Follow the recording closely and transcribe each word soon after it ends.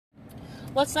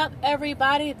What's up,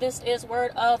 everybody? This is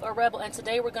Word of a Rebel, and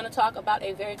today we're going to talk about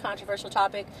a very controversial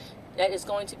topic that is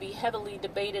going to be heavily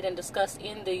debated and discussed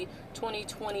in the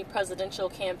 2020 presidential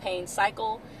campaign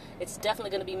cycle. It's definitely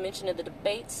going to be mentioned in the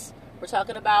debates. We're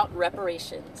talking about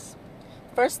reparations.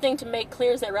 First thing to make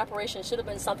clear is that reparations should have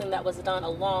been something that was done a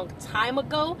long time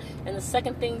ago. And the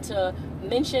second thing to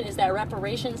mention is that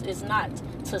reparations is not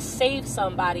to save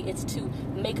somebody. It's to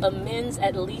make amends,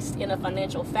 at least in a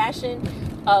financial fashion,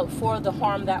 for the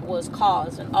harm that was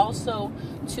caused. And also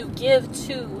to give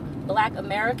to Black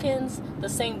Americans the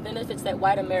same benefits that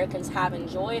white Americans have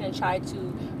enjoyed and try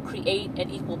to create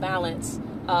an equal balance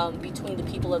between the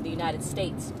people of the United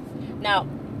States. Now,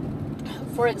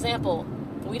 for example,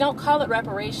 we don't call it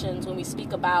reparations when we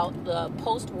speak about the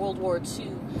post-World War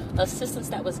II assistance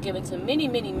that was given to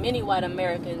many white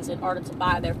Americans in order to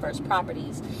buy their first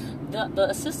properties. The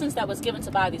assistance that was given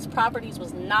to buy these properties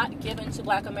was not given to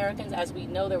Black Americans. As we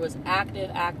know, there was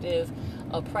active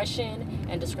oppression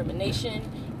and discrimination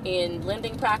in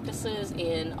lending practices,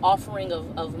 in offering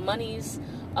of monies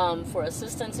for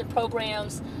assistance in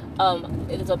programs.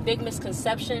 It is a big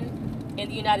misconception in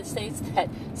the United States that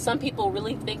some people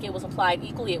really think it was applied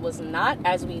equally. It was not.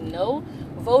 As we know,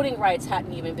 voting rights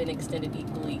hadn't even been extended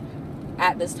equally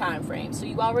at this time frame. So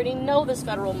you already know this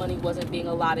federal money wasn't being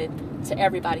allotted to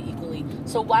everybody equally.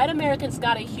 So white Americans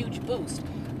got a huge boost.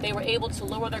 They were able to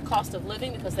lower their cost of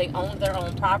living because they owned their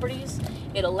own properties.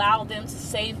 It allowed them to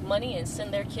save money and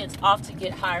send their kids off to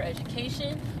get higher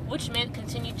education, which meant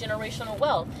continued generational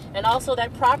wealth. And also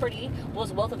that property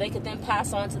was wealth that they could then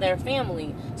pass on to their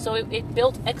family. So it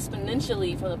built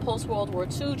exponentially from the post-World War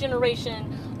II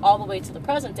generation all the way to the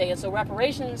present day. And so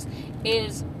reparations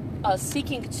is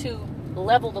seeking to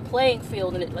level the playing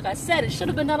field. And like I said, it should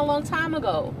have been done a long time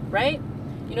ago, right?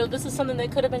 You know, this is something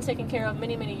that could have been taken care of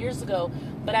many years ago.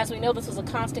 But as we know, this was a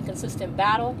constant, consistent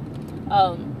battle.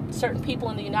 Certain people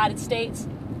in the United States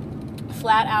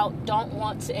flat out don't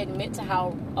want to admit to how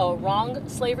wrong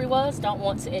slavery was, don't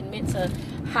want to admit to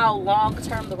how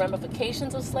long-term the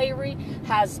ramifications of slavery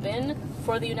has been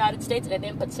for the United States, and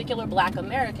in particular Black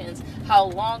Americans, how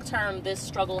long-term this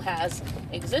struggle has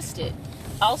existed.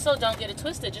 Also, don't get it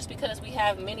twisted. Just because we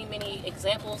have many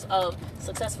examples of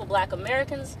successful Black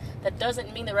Americans, that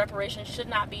doesn't mean that reparations should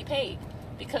not be paid.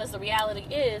 Because the reality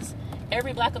is,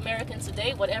 every Black American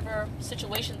today, whatever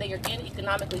situation they are in,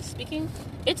 economically speaking,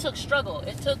 it took struggle.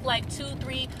 It took like 2,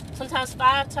 3, sometimes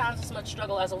 5 times as much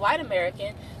struggle as a white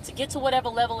American to get to whatever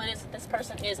level it is that this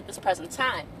person is at this present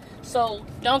time. So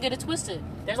don't get it twisted.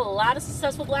 There's a lot of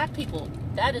successful Black people.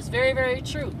 That is very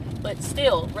true. But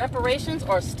still, reparations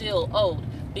are still owed,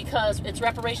 because it's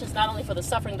reparations not only for the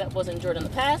suffering that was endured in the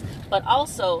past, but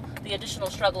also the additional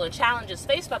struggle and challenges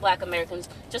faced by Black Americans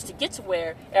just to get to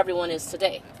where everyone is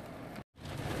today.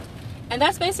 And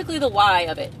that's basically the why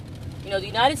of it. You know, the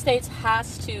United States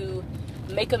has to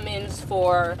make amends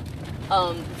for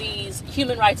these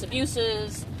human rights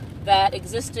abuses that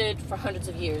existed for hundreds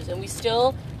of years. And we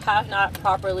still have not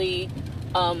properly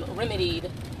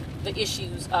remedied the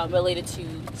issues related to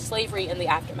slavery and the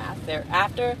aftermath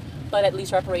thereafter. But at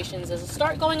least reparations is a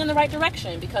start going in the right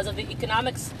direction because of the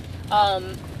economics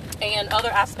and other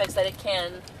aspects that it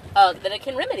can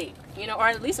remedy, you know, or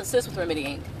at least assist with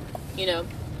remedying, you know.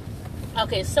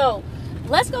 Okay, so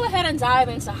let's go ahead and dive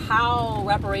into how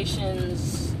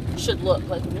reparations should look.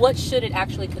 Like, what should it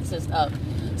actually consist of?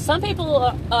 Some people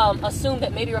assume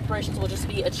that maybe reparations will just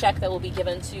be a check that will be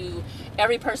given to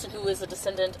every person who is a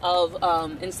descendant of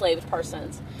enslaved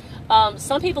persons.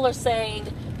 Some people are saying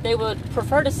they would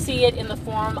prefer to see it in the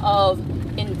form of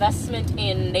investment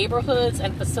in neighborhoods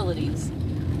and facilities.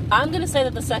 I'm going to say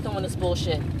that the second one is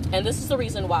bullshit, and this is the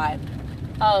reason why.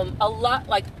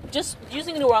 Just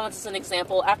using New Orleans as an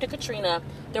example, after Katrina,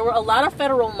 there were a lot of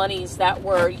federal monies that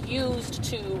were used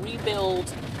to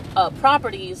rebuild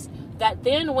properties that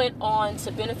then went on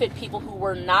to benefit people who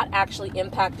were not actually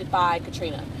impacted by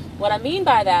Katrina. What I mean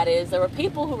by that is there were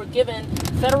people who were given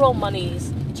federal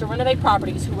monies to renovate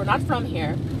properties who were not from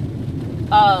here,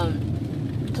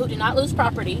 who did not lose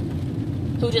property,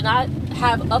 who did not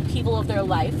have upheaval of their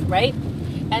life, right?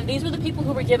 And these were the people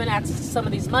who were given access to some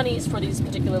of these monies for these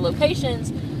particular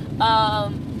locations,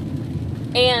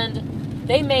 and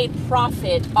they made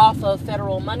profit off of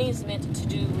federal monies meant to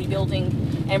do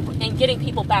rebuilding and getting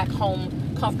people back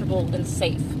home comfortable and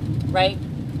safe, right?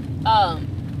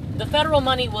 The federal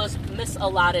money was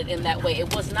misallotted in that way.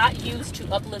 It was not used to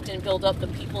uplift and build up the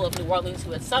people of New Orleans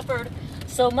who had suffered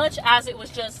so much as it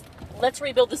was just, let's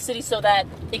rebuild the city so that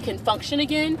it can function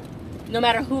again, no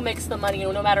matter who makes the money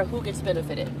or no matter who gets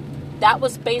benefited. That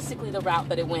was basically the route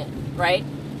that it went, right?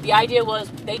 The idea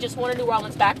was they just wanted New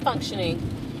Orleans back functioning,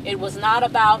 It was not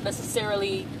about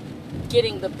necessarily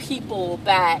getting the people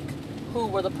back who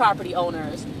were the property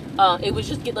owners. It was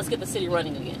just let's get the city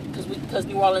running again, because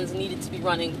New Orleans needed to be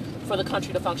running for the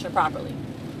country to function properly.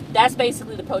 That's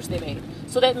basically the approach they made.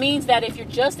 So that means that if you're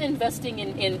just investing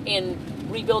in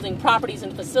rebuilding properties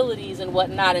and facilities and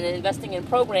whatnot, and investing in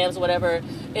programs or whatever,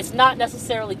 it's not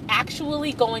necessarily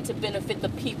actually going to benefit the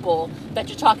people that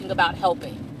you're talking about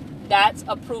helping. That's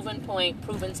a proven point,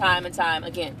 proven time and time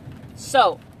again.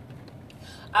 So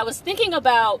I was thinking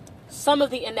about some of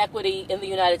the inequity in the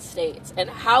United States and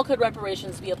how could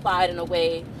reparations be applied in a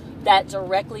way that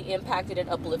directly impacted and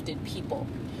uplifted people.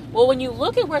 Well, when you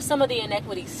look at where some of the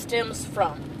inequity stems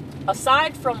from,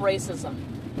 aside from racism,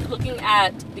 looking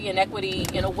at the inequity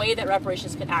in a way that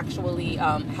reparations can actually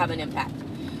have an impact.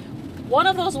 One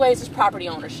of those ways is property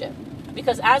ownership.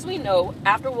 Because as we know,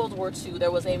 after World War II,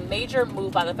 there was a major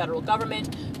move by the federal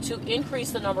government to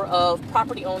increase the number of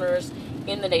property owners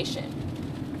in the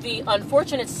nation. The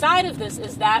unfortunate side of this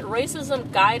is that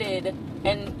racism guided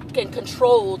and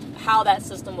controlled how that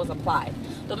system was applied.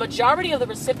 The majority of the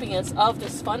recipients of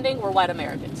this funding were white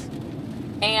Americans.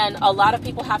 And a lot of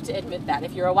people have to admit that.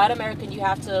 If you're a white American, you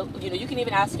have to, you can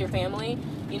even ask your family,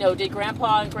 did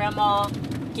grandpa and grandma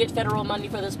get federal money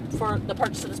for the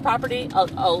purchase of this property?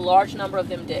 A large number of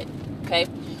them did. Okay.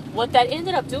 What that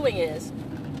ended up doing is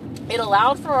it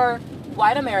allowed for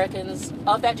white Americans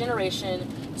of that generation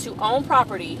to own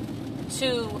property,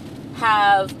 to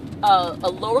have a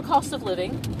lower cost of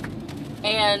living,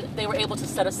 and they were able to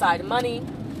set aside money,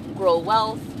 grow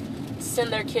wealth,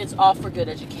 send their kids off for good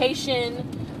education,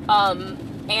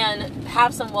 and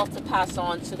have some wealth to pass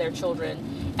on to their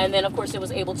children. And then, of course, it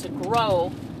was able to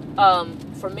grow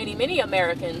for many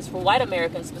Americans, for white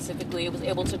Americans specifically. It was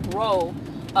able to grow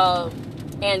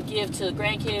and give to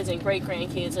grandkids and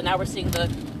great-grandkids. And now we're seeing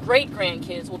the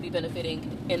great-grandkids will be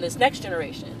benefiting in this next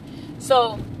generation.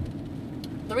 So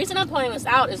the reason I'm pointing this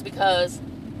out is because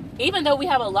even though we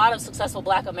have a lot of successful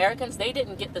black Americans, they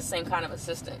didn't get the same kind of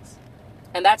assistance.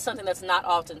 And that's something that's not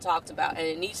often talked about, and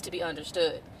it needs to be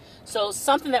understood. So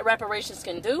something that reparations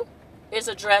can do is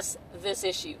address this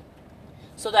issue,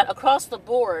 so that across the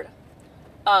board,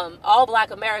 all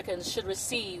black Americans should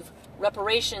receive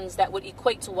reparations that would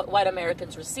equate to what white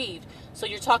Americans received. So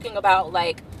you're talking about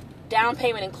like down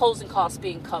payment and closing costs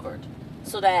being covered,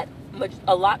 so that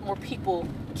a lot more people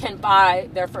can buy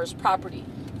their first property.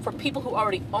 For people who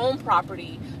already own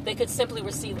property, they could simply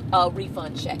receive a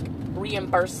refund check,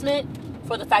 reimbursement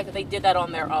for the fact that they did that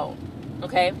on their own.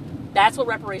 Okay? That's what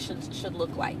reparations should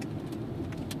look like.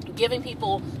 Giving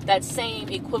people that same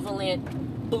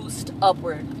equivalent boost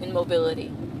upward in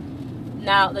mobility.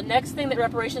 Now, the next thing that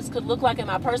reparations could look like, in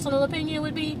my personal opinion,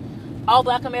 would be all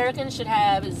black Americans should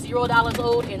have $0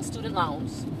 owed in student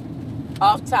loans.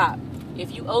 Off top.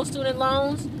 If you owe student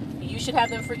loans, you should have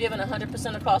them forgiven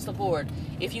 100% across the board.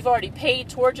 If you've already paid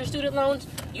towards your student loans,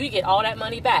 you get all that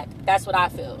money back. That's what I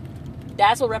feel.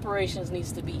 That's what reparations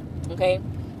needs to be, okay?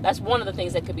 That's one of the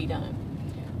things that could be done.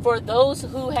 For those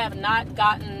who have not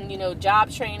gotten,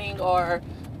 job training or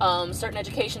certain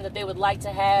education that they would like to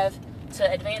have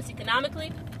to advance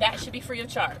economically, that should be free of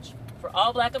charge. For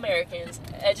all black Americans,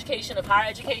 education of higher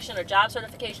education or job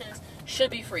certifications should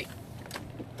be free.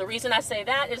 The reason I say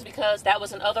that is because that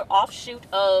was another offshoot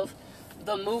of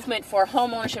the movement for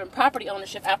home ownership and property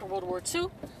ownership after World War II.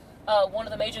 One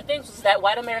of the major things was that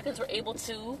white Americans were able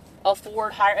to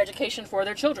afford higher education for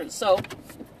their children. So,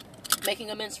 making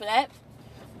amends for that,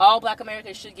 all black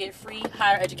Americans should get free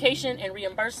higher education and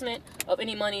reimbursement of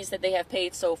any monies that they have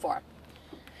paid so far.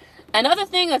 Another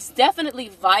thing that's definitely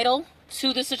vital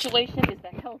to the situation is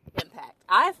the health impact.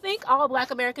 I think all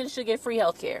black Americans should get free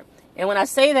health care. And when I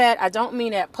say that, I don't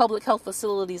mean at public health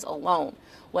facilities alone.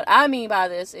 What I mean by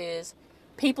this is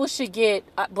people should get,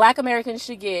 black Americans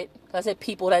should get, I said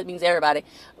people, that means everybody.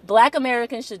 Black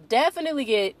Americans should definitely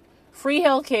get free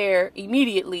health care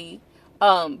immediately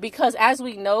because as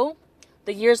we know,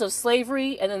 the years of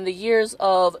slavery and then the years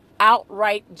of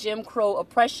outright Jim Crow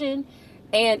oppression,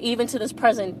 and even to this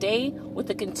present day with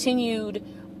the continued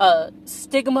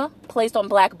stigma placed on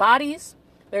black bodies,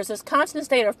 there's this constant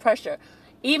state of pressure.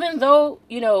 Even though,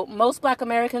 most black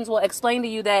Americans will explain to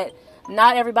you that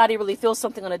not everybody really feels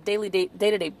something on a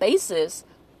day-to-day basis,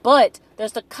 but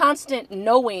there's the constant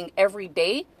knowing every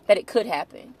day that it could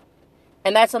happen.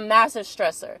 And that's a massive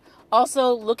stressor.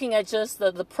 Also, looking at just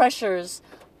the pressures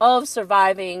of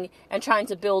surviving and trying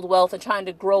to build wealth and trying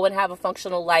to grow and have a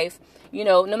functional life,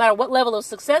 no matter what level of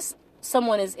success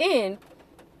someone is in,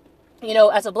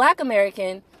 as a black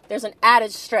American, there's an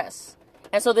added stress.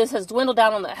 And so this has dwindled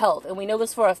down on the health. And we know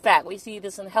this for a fact. We see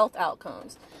this in health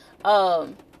outcomes.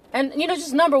 And,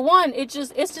 just number one, it's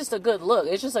just a good look.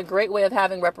 It's just a great way of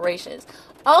having reparations.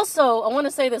 Also, I want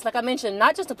to say this, like I mentioned,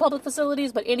 not just the public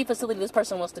facilities, but any facility this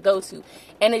person wants to go to.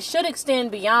 And it should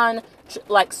extend beyond,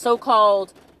 like,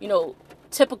 so-called,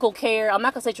 typical care. I'm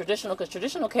not going to say traditional, because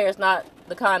traditional care is not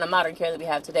the kind of modern care that we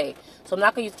have today. So I'm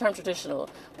not going to use the term traditional.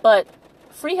 But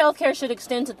free healthcare should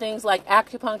extend to things like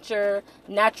acupuncture,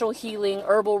 natural healing,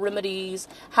 herbal remedies,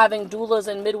 having doulas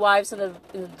and midwives in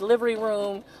the delivery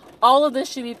room. All of this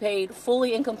should be paid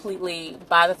fully and completely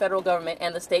by the federal government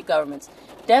and the state governments.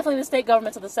 Definitely the state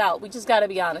governments of the South. We just got to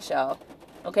be honest, y'all.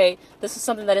 Okay? This is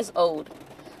something that is owed.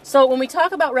 So when we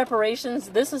talk about reparations,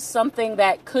 this is something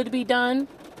that could be done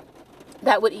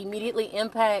that would immediately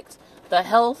impact the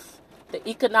health, the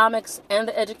economics, and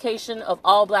the education of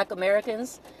all Black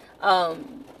Americans.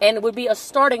 And it would be a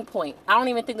starting point. I don't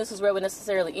even think this is where we're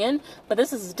necessarily in, but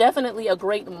this is definitely a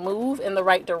great move in the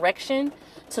right direction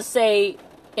to say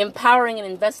empowering and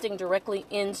investing directly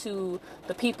into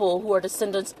the people who are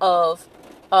descendants of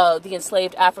the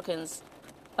enslaved Africans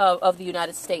of the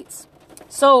United States.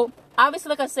 So obviously,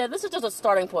 like I said, this is just a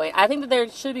starting point. I think that there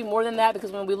should be more than that,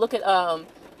 because when we look at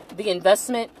the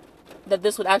investment that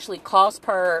this would actually cost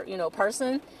per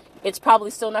person, it's probably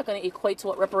still not going to equate to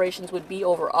what reparations would be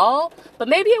overall, but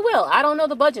maybe it will. I don't know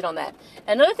the budget on that.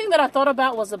 Another thing that I thought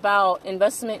about was about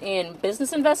investment in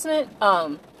business investment,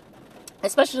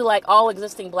 especially like all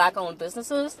existing Black-owned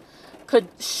businesses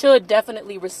should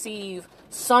definitely receive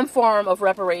some form of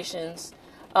reparations.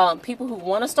 People who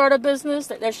want to start a business,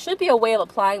 there should be a way of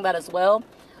applying that as well.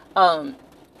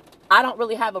 I don't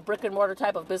really have a brick and mortar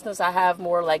type of business. I have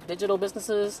more like digital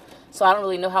businesses, so I don't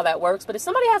really know how that works. But if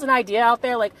somebody has an idea out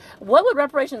there, like what would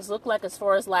reparations look like as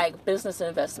far as like business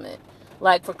investment,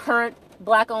 like for current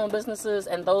Black-owned businesses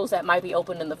and those that might be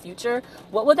open in the future,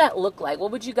 what would that look like? What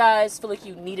would you guys feel like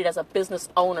you needed as a business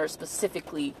owner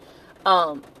specifically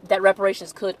that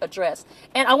reparations could address?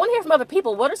 And I want to hear from other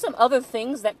people. What are some other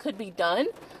things that could be done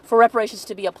for reparations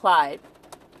to be applied?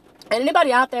 And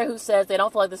anybody out there who says they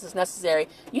don't feel like this is necessary,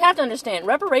 you have to understand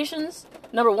reparations,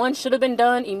 number one, should have been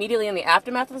done immediately in the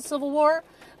aftermath of the Civil War.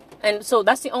 And so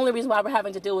that's the only reason why we're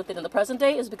having to deal with it in the present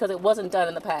day, is because it wasn't done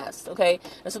in the past, okay?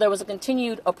 And so there was a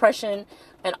continued oppression,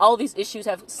 and all these issues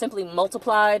have simply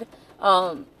multiplied,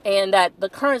 and that the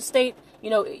current state,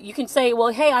 you can say, well,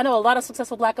 hey, I know a lot of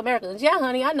successful Black Americans. Yeah,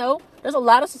 honey, I know. There's a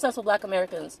lot of successful Black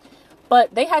Americans.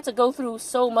 But they had to go through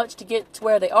so much to get to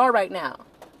where they are right now.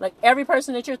 Like, every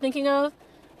person that you're thinking of,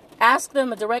 ask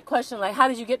them a direct question, like, how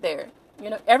did you get there?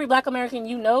 Every Black American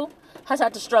has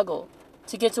had to struggle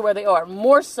to get to where they are.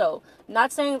 More so.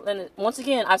 Not saying, and once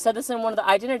again, I've said this in one of the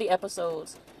identity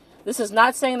episodes, this is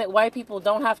not saying that white people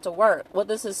don't have to work. What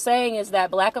this is saying is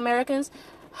that Black Americans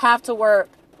have to work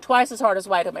twice as hard as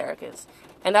white Americans.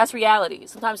 And that's reality.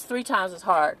 Sometimes 3 times as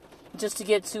hard just to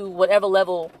get to whatever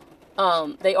level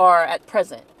they are at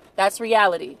present. That's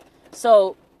reality.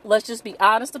 So let's just be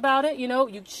honest about it.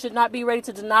 You should not be ready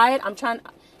to deny it.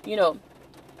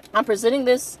 I'm presenting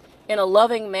this in a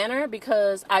loving manner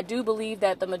because I do believe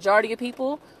that the majority of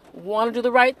people want to do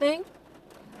the right thing.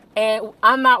 And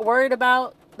I'm not worried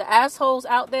about the assholes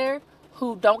out there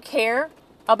who don't care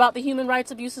about the human rights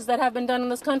abuses that have been done in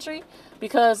this country,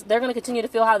 because they're going to continue to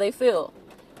feel how they feel.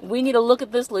 We need to look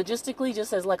at this logistically,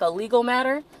 just as like a legal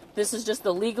matter. This is just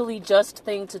the legally just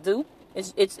thing to do.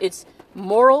 It's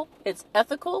moral, it's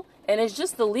ethical, and it's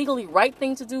just the legally right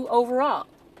thing to do overall.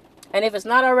 And if it's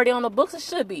not already on the books, it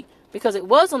should be, because it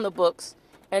was on the books.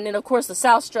 And then, of course, the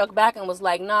South struck back and was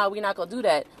like, nah, we're not going to do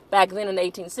that back then in the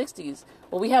 1860s.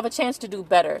 Well, we have a chance to do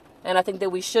better, and I think that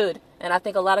we should. And I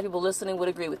think a lot of people listening would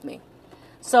agree with me.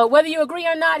 So whether you agree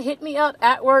or not, hit me up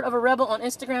at Word of a Rebel on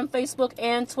Instagram, Facebook,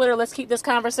 and Twitter. Let's keep this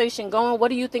conversation going. What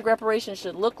do you think reparations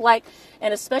should look like?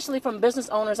 And especially from business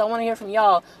owners, I want to hear from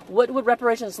y'all. What would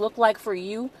reparations look like for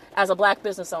you as a Black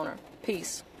business owner?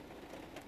 Peace.